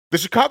The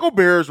Chicago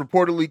Bears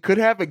reportedly could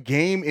have a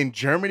game in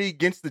Germany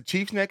against the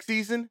Chiefs next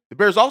season. The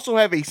Bears also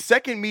have a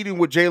second meeting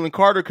with Jalen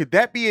Carter. Could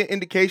that be an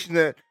indication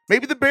that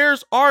maybe the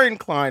Bears are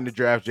inclined to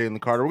draft Jalen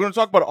Carter? We're going to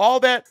talk about all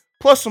that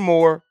plus some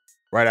more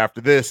right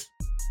after this.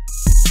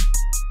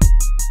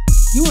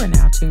 You are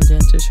now tuned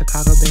in to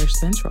Chicago Bears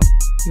Central,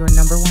 your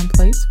number one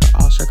place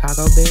for all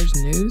Chicago Bears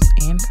news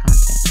and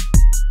content.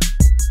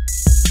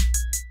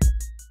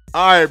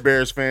 All right,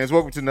 Bears fans,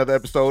 welcome to another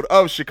episode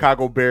of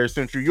Chicago Bears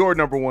Central, your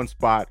number one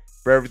spot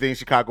for everything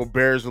Chicago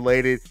Bears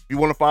related. If you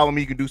want to follow me,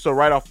 you can do so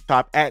right off the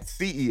top at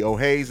CEO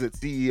Hayes, at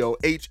CEO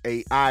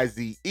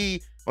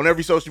Haize. On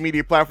every social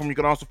media platform, you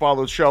can also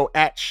follow the show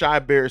at Chi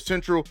Bears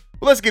Central.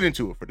 But let's get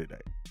into it for today.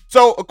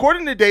 So,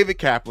 according to David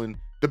Kaplan,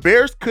 the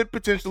Bears could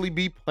potentially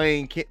be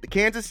playing the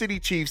Kansas City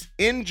Chiefs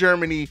in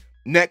Germany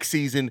next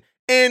season.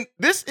 And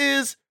this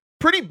is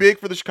pretty big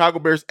for the Chicago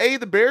Bears.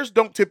 The Bears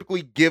don't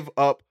typically give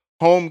up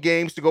home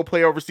games to go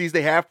play overseas.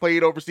 They have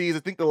played overseas.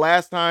 I think the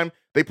last time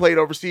they played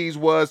overseas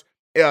was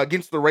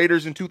against the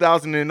Raiders in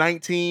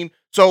 2019.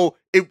 So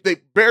if the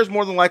Bears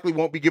more than likely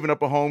won't be giving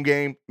up a home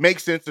game.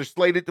 Makes sense. They're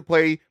slated to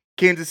play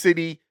Kansas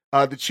City,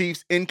 the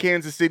Chiefs in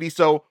Kansas City.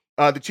 So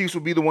the Chiefs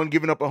will be the one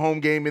giving up a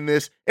home game in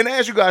this. And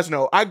as you guys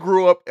know, I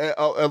grew up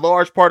a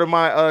large part of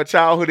my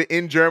childhood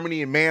in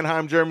Germany, in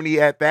Mannheim,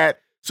 Germany at that.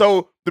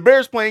 So the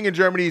Bears playing in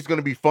Germany is going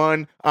to be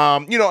fun.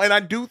 And I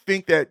do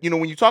think that,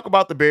 when you talk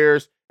about the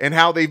Bears and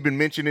how they've been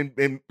mentioned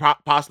and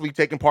possibly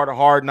taking part of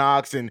Hard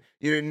Knocks and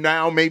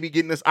now maybe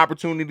getting this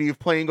opportunity of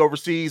playing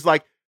overseas,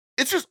 like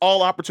it's just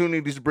all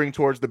opportunities to bring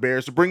towards the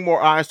Bears, to bring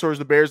more eyes towards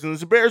the Bears, and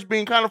the Bears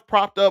being kind of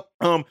propped up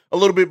a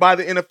little bit by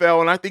the NFL.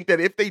 And I think that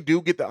if they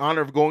do get the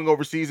honor of going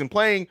overseas and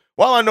playing,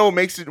 while I know it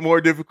makes it more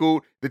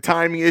difficult, the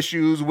timing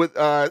issues with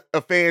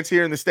fans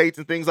here in the States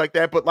and things like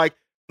that, but like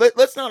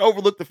let's not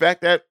overlook the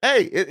fact that,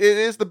 hey, it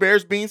is the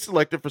Bears being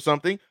selected for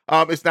something.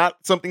 It's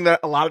not something that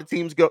a lot of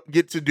teams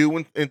get to do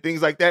and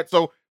things like that.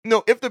 So,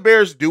 if the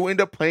Bears do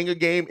end up playing a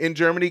game in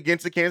Germany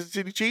against the Kansas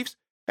City Chiefs,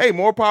 hey,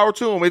 more power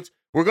to them.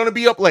 We're going to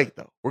be up late,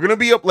 though. We're going to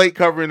be up late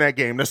covering that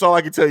game. That's all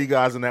I can tell you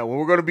guys on that one.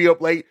 We're going to be up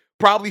late,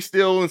 probably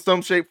still in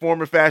some shape,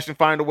 form, or fashion,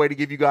 find a way to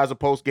give you guys a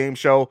post-game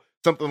show,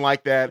 something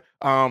like that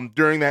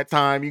during that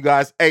time. You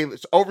guys, hey,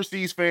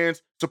 overseas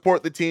fans,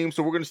 support the team,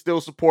 so we're going to still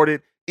support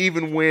it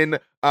even when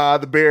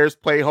the Bears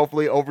play,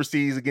 hopefully,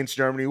 overseas against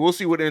Germany. We'll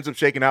see what ends up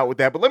shaking out with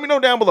that. But let me know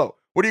down below.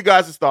 What are you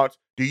guys' thoughts?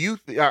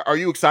 Are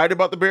you excited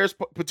about the Bears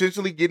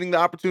potentially getting the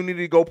opportunity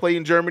to go play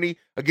in Germany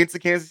against the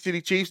Kansas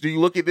City Chiefs? Do you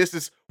look at this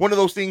as one of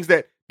those things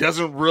that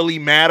doesn't really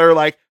matter?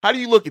 Like, how do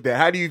you look at that?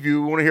 How do you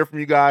view? We want to hear from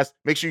you guys.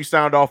 Make sure you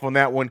sound off on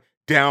that one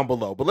down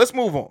below. But let's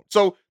move on.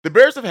 So the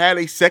Bears have had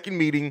a second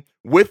meeting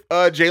with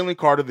Jalen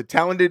Carter, the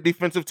talented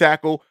defensive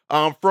tackle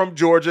from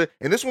Georgia.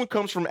 And this one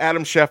comes from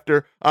Adam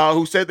Schefter,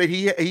 who said that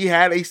he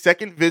had a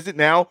second visit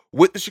now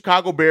with the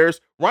Chicago Bears.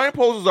 Ryan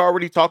Poles has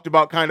already talked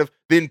about kind of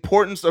the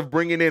importance of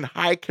bringing in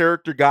high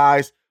character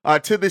guys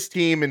to this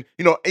team, and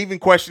even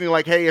questioning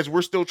like, hey, as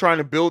we're still trying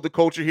to build the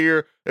culture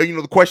here,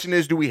 the question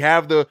is, do we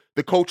have the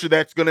culture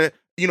that's gonna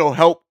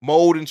help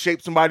mold and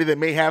shape somebody that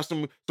may have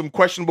some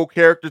questionable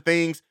character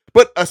things?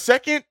 But a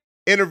second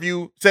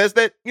interview says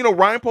that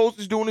Ryan Poles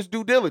is doing his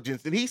due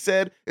diligence, and he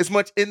said as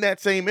much in that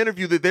same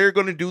interview that they're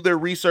going to do their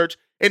research.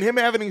 And him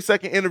having a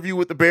second interview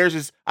with the Bears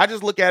is, I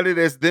just look at it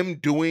as them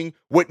doing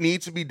what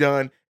needs to be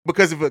done,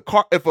 because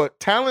if a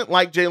talent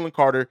like Jalen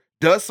Carter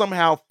does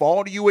somehow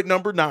fall to you at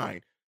number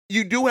 9,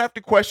 you do have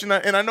to question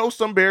that. And I know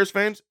some Bears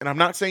fans, and I'm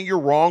not saying you're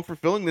wrong for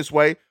feeling this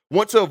way,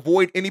 want to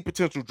avoid any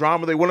potential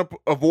drama. They want to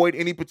avoid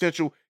any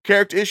potential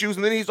character issues.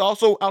 And then he's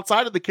also,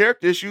 outside of the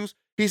character issues,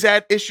 he's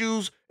had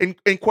issues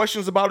and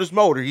questions about his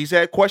motor. He's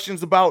had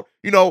questions about,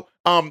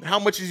 how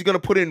much is he going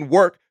to put in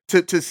work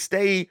to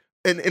stay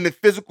in the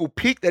physical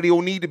peak that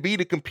he'll need to be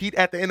to compete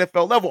at the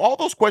NFL level. All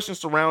those questions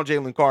surround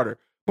Jalen Carter.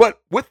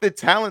 But with the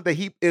talent that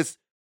he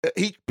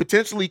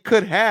potentially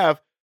could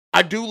have,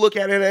 I do look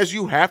at it as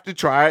you have to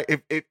try.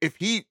 If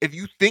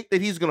you think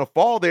that he's going to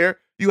fall there,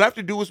 you have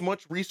to do as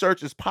much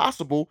research as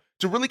possible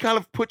to really kind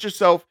of put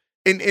yourself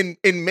in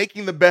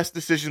making the best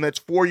decision that's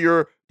for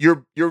your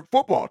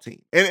football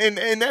team.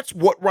 And that's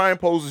what Ryan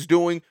Poles is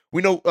doing.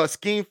 We know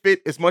scheme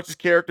fit, as much as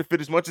character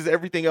fit, as much as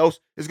everything else,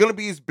 is going to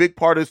be as big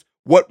part as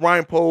what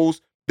Ryan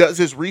Poles does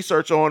his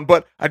research on.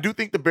 But I do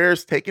think the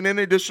Bears taking an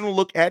additional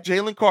look at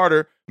Jalen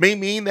Carter may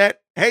mean that,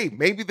 hey,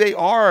 maybe they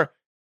are,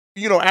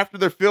 after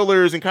their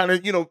fillers and kind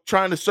of,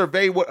 trying to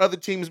survey what other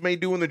teams may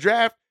do in the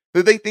draft,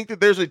 that they think that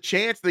there's a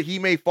chance that he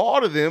may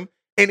fall to them.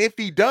 And if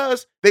he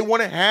does, they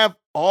want to have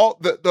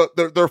all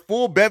their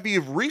full bevy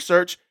of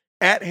research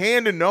at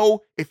hand to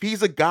know if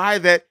he's a guy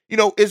that,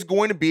 is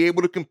going to be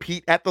able to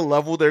compete at the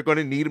level they're going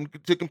to need him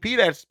to compete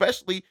at,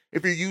 especially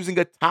if you're using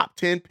a top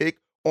 10 pick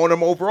on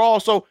him overall.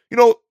 So,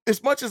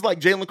 as much as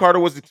like Jalen Carter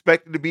was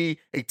expected to be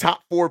a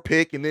top 4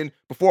 pick, and then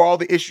before all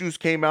the issues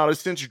came out, has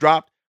since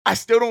dropped, I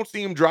still don't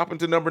see him dropping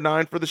to number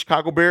 9 for the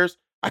Chicago Bears.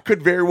 I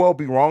could very well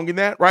be wrong in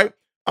that, right?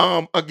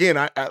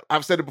 Again,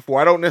 I've said it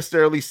before. I don't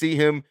necessarily see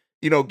him,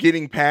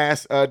 getting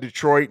past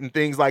Detroit and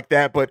things like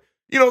that. But,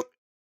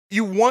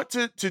 you want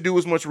to do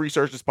as much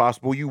research as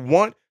possible. You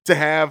want to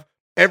have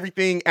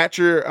everything at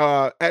your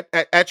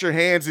at your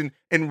hands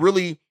and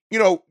really,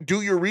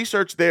 do your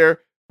research there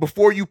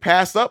before you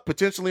pass up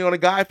potentially on a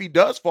guy if he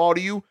does fall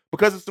to you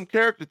because of some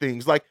character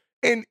things. Like,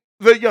 and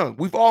they're young.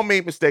 We've all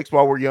made mistakes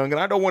while we're young,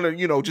 and I don't want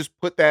to, just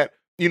put that,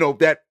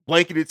 that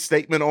blanketed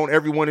statement on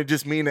everyone and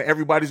just mean that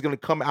everybody's going to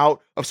come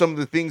out of some of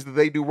the things that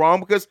they do wrong,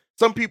 because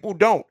some people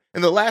don't.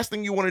 And the last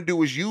thing you want to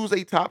do is use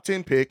a top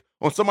 10 pick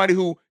on somebody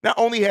who not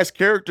only has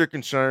character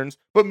concerns,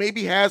 but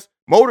maybe has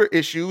motor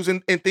issues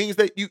and things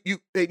that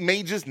they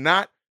may just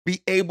not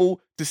be able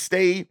to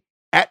stay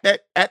at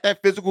that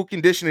physical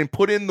condition and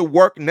put in the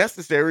work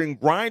necessary and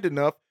grind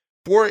enough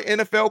for an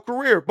NFL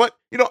career. But,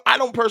 I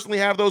don't personally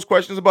have those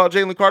questions about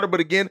Jalen Carter. But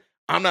again,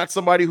 I'm not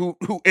somebody who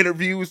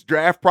interviews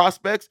draft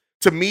prospects.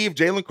 To me, if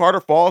Jalen Carter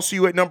falls to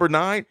you at number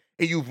 9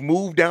 and you've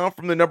moved down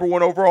from the number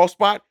 1 overall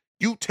spot,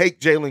 you take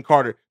Jalen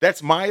Carter.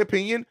 That's my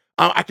opinion.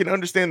 I can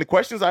understand the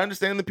questions. I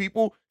understand the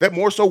people that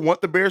more so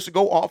want the Bears to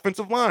go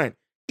offensive line.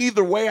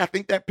 Either way, I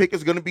think that pick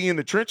is going to be in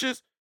the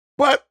trenches.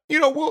 But,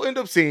 we'll end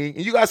up seeing,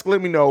 and you guys can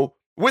let me know,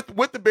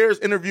 with the Bears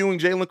interviewing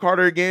Jalen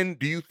Carter again,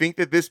 do you think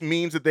that this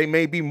means that they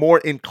may be more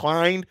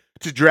inclined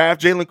to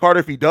draft Jalen Carter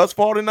if he does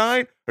fall to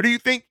 9? Or do you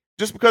think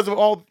just because of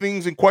all the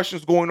things and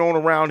questions going on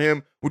around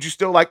him, would you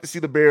still like to see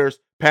the Bears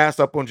pass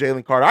up on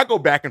Jalen Carter? I go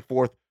back and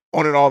forth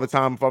on it all the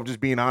time, if I'm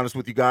just being honest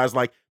with you guys.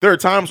 Like, there are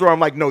times where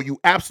I'm like, no, you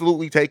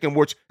absolutely take him,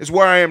 which is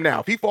where I am now.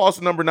 If he falls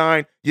to number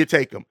 9, you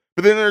take him.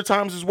 But then there are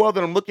times as well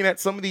that I'm looking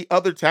at some of the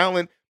other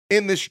talent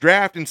in this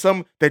draft and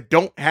some that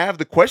don't have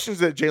the questions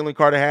that Jalen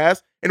Carter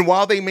has. And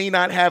while they may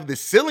not have the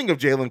ceiling of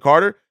Jalen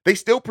Carter, they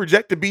still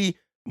project to be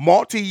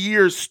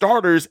multi-year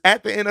starters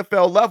at the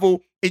NFL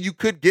level, and you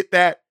could get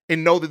that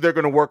and know that they're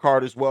going to work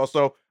hard as well.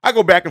 So I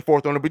go back and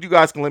forth on it, but you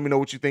guys can let me know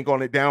what you think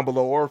on it down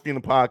below, or if you're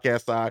in the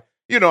podcast side,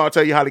 I'll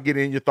tell you how to get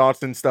in your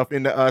thoughts and stuff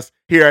into us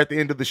here at the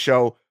end of the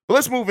show. But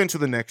let's move into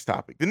the next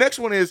topic. The next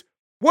one is,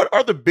 what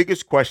are the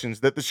biggest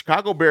questions that the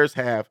Chicago Bears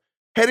have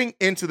heading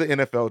into the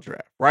NFL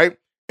draft, right?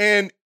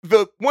 And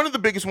one of the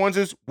biggest ones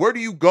is, where do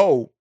you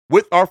go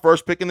with our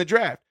first pick in the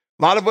draft?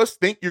 A lot of us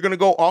think you're going to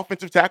go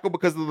offensive tackle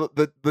because of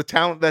the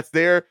talent that's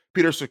there.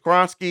 Peter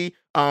Skoronski,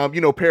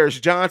 Paris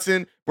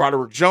Johnson,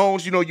 Broderick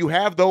Jones. You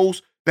have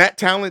that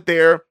talent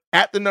there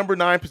at the number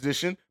 9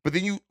 position. But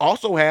then you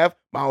also have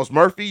Myles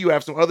Murphy. You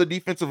have some other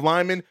defensive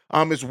linemen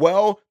as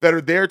well that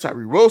are there.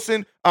 Tyree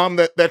Wilson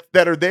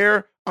that are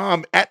there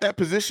at that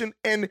position.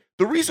 And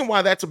the reason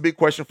why that's a big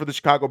question for the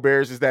Chicago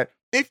Bears is that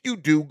if you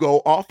do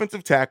go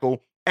offensive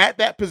tackle at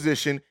that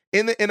position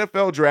in the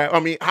NFL draft,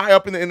 high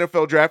up in the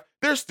NFL draft,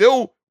 there's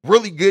still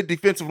really good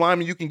defensive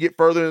linemen you can get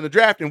further in the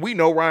draft. And we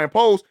know Ryan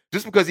Poles,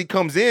 just because he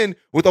comes in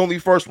with only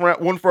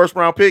one first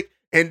round pick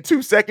and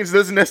 2 seconds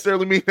doesn't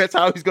necessarily mean that's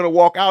how he's going to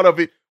walk out of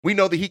it. We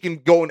know that he can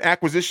go in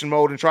acquisition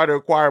mode and try to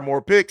acquire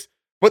more picks.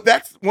 But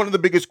that's one of the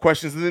biggest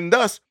questions. And then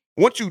thus,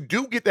 once you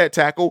do get that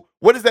tackle,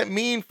 what does that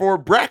mean for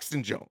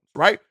Braxton Jones,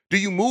 right? Do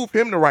you move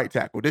him to right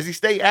tackle? Does he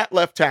stay at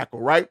left tackle,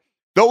 right?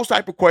 Those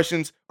type of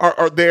questions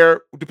are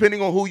there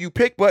depending on who you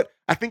pick. But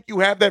I think you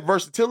have that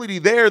versatility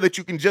there that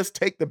you can just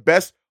take the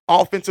best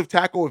offensive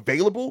tackle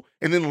available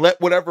and then let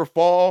whatever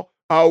fall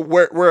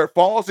where it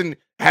falls and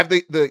have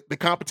the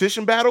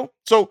competition battle.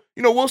 So,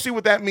 we'll see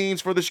what that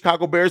means for the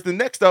Chicago Bears. The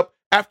next up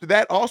after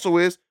that also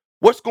is,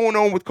 what's going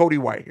on with Cody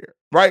Whitehair,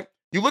 right?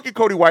 You look at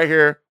Cody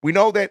Whitehair, we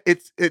know that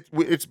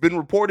it's been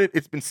reported,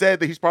 it's been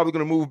said that he's probably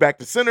going to move back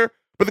to center.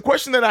 But the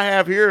question that I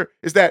have here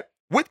is that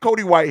with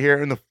Cody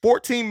Whitehair and the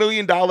 $14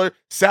 million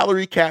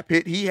salary cap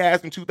hit he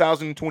has in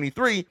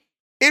 2023,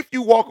 if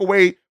you walk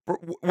away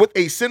with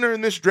a center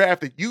in this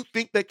draft that you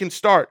think that can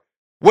start,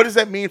 what does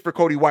that mean for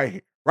Cody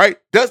Whitehair, right?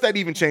 Does that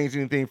even change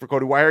anything for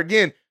Cody Whitehair?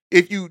 Again,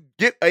 if you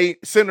get a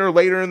center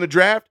later in the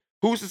draft,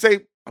 who's to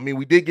say?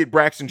 We did get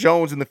Braxton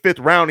Jones in the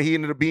 5th round, and he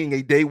ended up being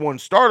a day 1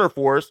 starter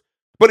for us.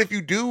 But if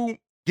you do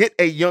get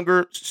a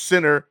younger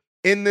center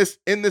in this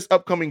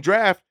upcoming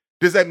draft,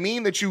 does that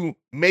mean that you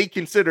may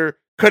consider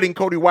cutting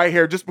Cody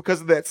Whitehair just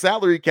because of that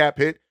salary cap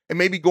hit and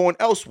maybe going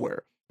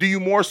elsewhere? Do you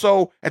more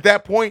so at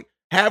that point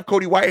have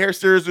Cody Whitehair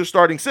serve as their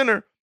starting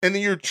center, and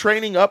then you're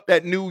training up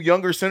that new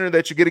younger center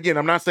that you get? Again,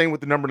 I'm not saying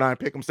with the number 9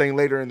 pick, I'm saying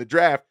later in the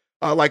draft,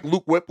 like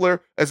Luke Whippler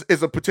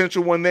is a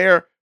potential one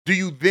there. Do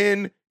you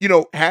then,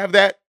 have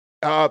that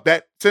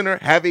center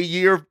have a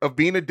year of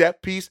being a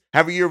depth piece,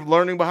 have a year of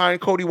learning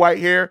behind Cody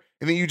Whitehair,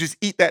 and then you just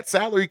eat that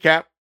salary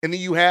cap, and then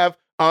you have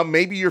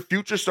maybe your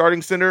future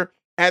starting center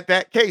at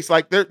that case?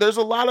 Like, there's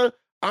a lot of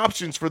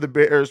options for the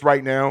Bears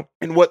right now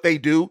and what they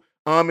do.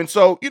 And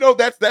so,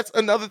 that's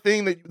another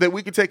thing that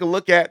we could take a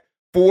look at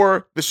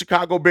for the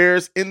Chicago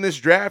Bears in this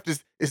draft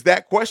is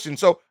that question.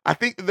 So I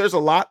think that there's a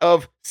lot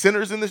of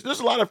centers in this. There's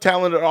a lot of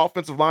talented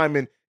offensive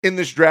linemen in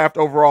this draft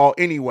overall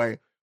anyway.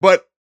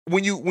 But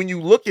when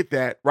you look at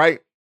that, right,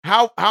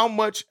 how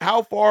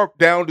far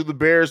down do the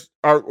Bears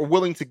are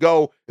willing to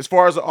go as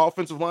far as the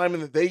offensive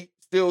lineman that they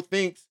still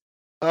think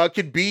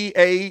could be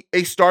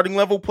a starting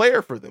level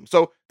player for them.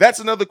 So that's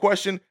another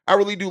question. I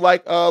really do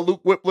like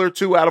Luke Whippler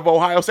too, out of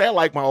Ohio State. I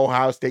like my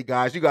Ohio State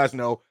guys. You guys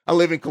know I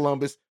live in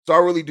Columbus, so I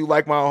really do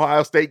like my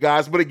Ohio State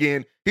guys. But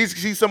again,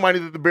 he's somebody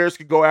that the Bears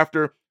could go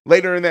after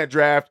later in that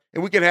draft,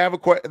 and we can have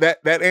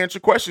that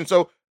answered question.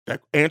 So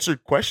that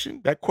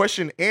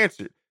question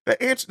answered.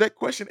 That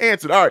question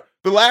answered. All right,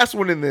 the last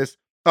one in this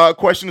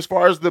question as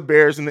far as the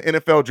Bears in the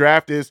NFL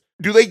draft is,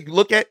 do they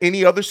look at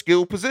any other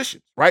skill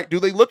positions, right? Do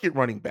they look at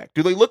running back?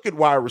 Do they look at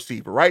wide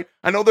receiver, right?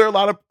 I know there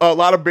are a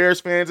lot of Bears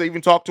fans. I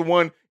even talked to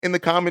one in the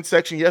comment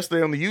section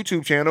yesterday on the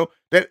YouTube channel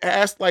that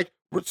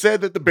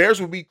said that the Bears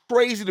would be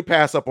crazy to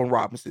pass up on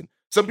Robinson.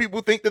 Some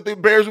people think that the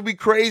Bears would be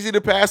crazy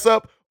to pass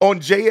up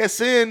on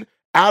JSN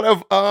out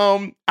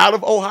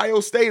of Ohio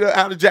State,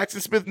 out of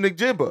Jackson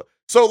Smith-Njigba.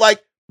 So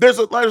like, there's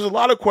a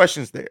lot of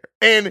questions there.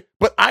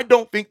 But I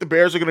don't think the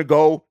Bears are going to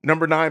go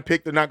number 9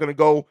 pick. They're not going to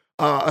go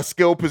a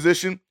skill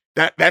position.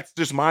 That's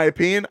just my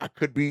opinion. I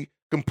could be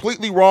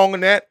completely wrong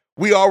on that.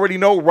 We already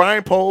know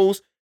Ryan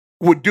Poles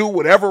would do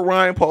whatever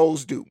Ryan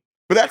Poles do.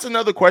 But that's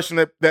another question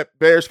that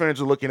Bears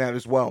fans are looking at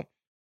as well.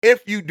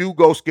 If you do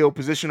go skill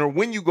position, or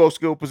when you go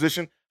skill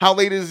position, how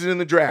late is it in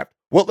the draft?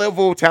 What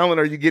level of talent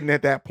are you getting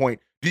at that point?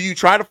 Do you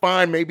try to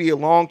find maybe a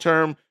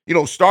long-term,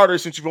 starter,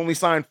 since you've only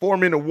signed 4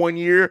 men in 1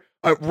 year,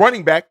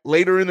 running back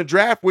later in the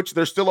draft, which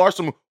there still are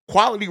some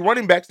quality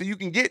running backs that you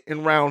can get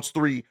in rounds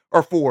 3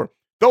 or 4.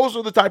 Those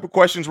are the type of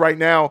questions right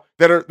now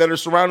that are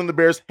surrounding the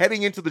Bears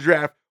heading into the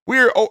draft.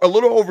 We're a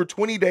little over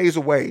 20 days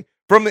away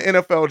from the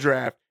NFL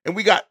draft, and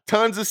we got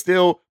tons of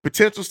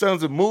potential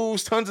tons of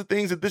moves, tons of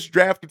things that this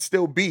draft could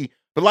still be.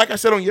 But like I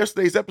said on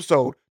yesterday's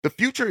episode, the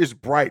future is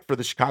bright for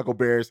the Chicago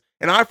Bears,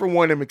 and I, for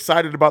one, am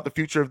excited about the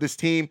future of this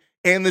team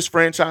and this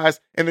franchise.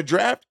 And the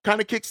draft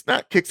kind of kicks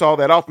all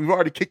that off. We've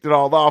already kicked it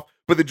all off,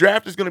 but the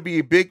draft is going to be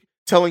a big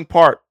telling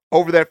part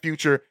over that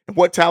future and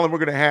what talent we're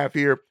going to have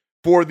here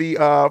for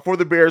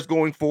the Bears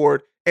going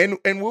forward. And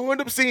we'll end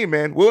up seeing,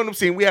 man.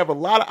 We have a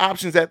lot of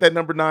options at that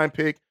number 9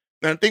 pick.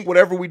 And I think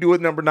whatever we do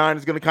at number 9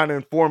 is going to kind of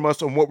inform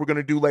us on what we're going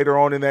to do later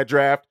on in that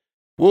draft.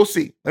 We'll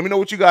see. Let me know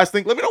what you guys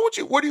think. Let me know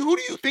who do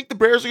you think the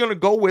Bears are going to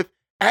go with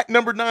at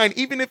number 9,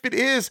 even if it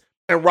is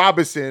a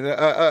Robinson,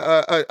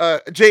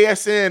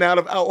 JSN out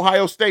of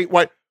Ohio State,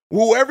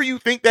 whoever you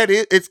think that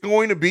it's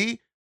going to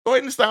be. Go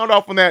ahead and sound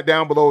off on that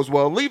down below as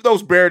well. Leave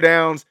those bear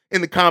downs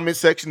in the comment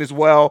section as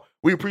well.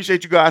 We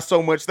appreciate you guys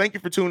so much. Thank you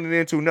for tuning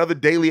in to another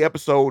daily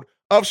episode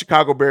of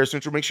Chicago Bears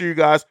Central. Make sure you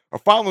guys are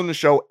following the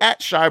show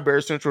at Chi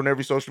Bears Central on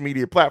every social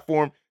media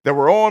platform that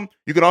we're on.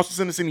 You can also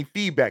send us any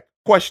feedback,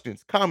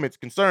 questions, comments,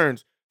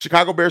 concerns,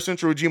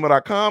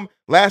 ChicagoBearsCentral@gmail.com.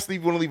 Lastly,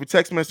 if you want to leave a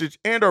text message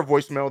and our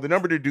voicemail, the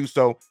number to do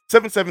so,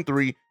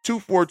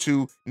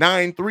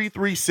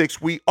 773-242-9336.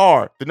 We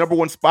are the number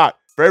 1 spot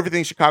for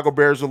everything Chicago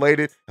Bears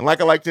related. And like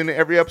I like to end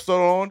every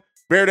episode on,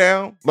 bear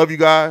down. Love you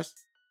guys.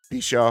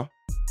 Peace, y'all.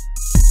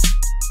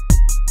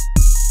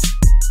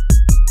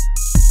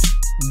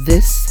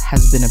 This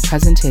has been a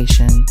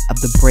presentation of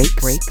the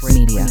Break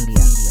Media.